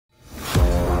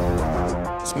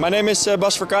My name is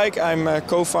Bas Verkijk. I'm a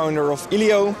co-founder of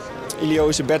ELEO. ELEO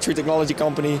is a battery technology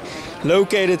company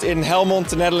located in Helmond,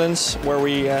 the Netherlands, where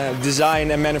we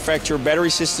design and manufacture battery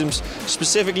systems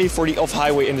specifically for the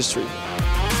off-highway industry.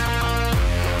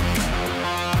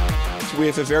 We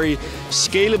have a very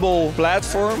scalable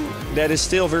platform that is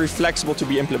still very flexible to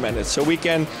be implemented. So we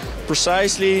can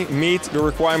precisely meet the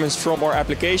requirements from our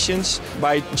applications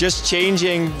by just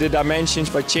changing the dimensions,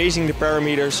 by changing the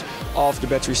parameters of the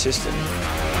battery system.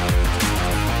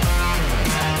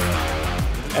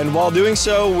 And while doing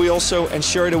so, we also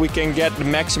ensure that we can get the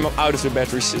maximum out of the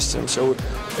battery system. So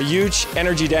a huge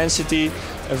energy density,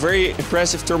 a very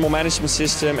impressive thermal management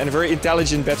system, and a very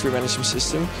intelligent battery management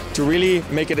system to really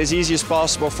make it as easy as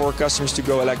possible for our customers to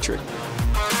go electric.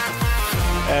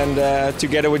 And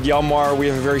together with YANMAR, we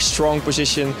have a very strong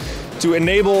position to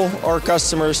enable our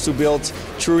customers to build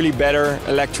truly better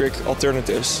electric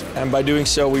alternatives. And by doing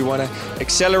so, we want to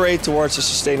accelerate towards a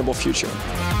sustainable future.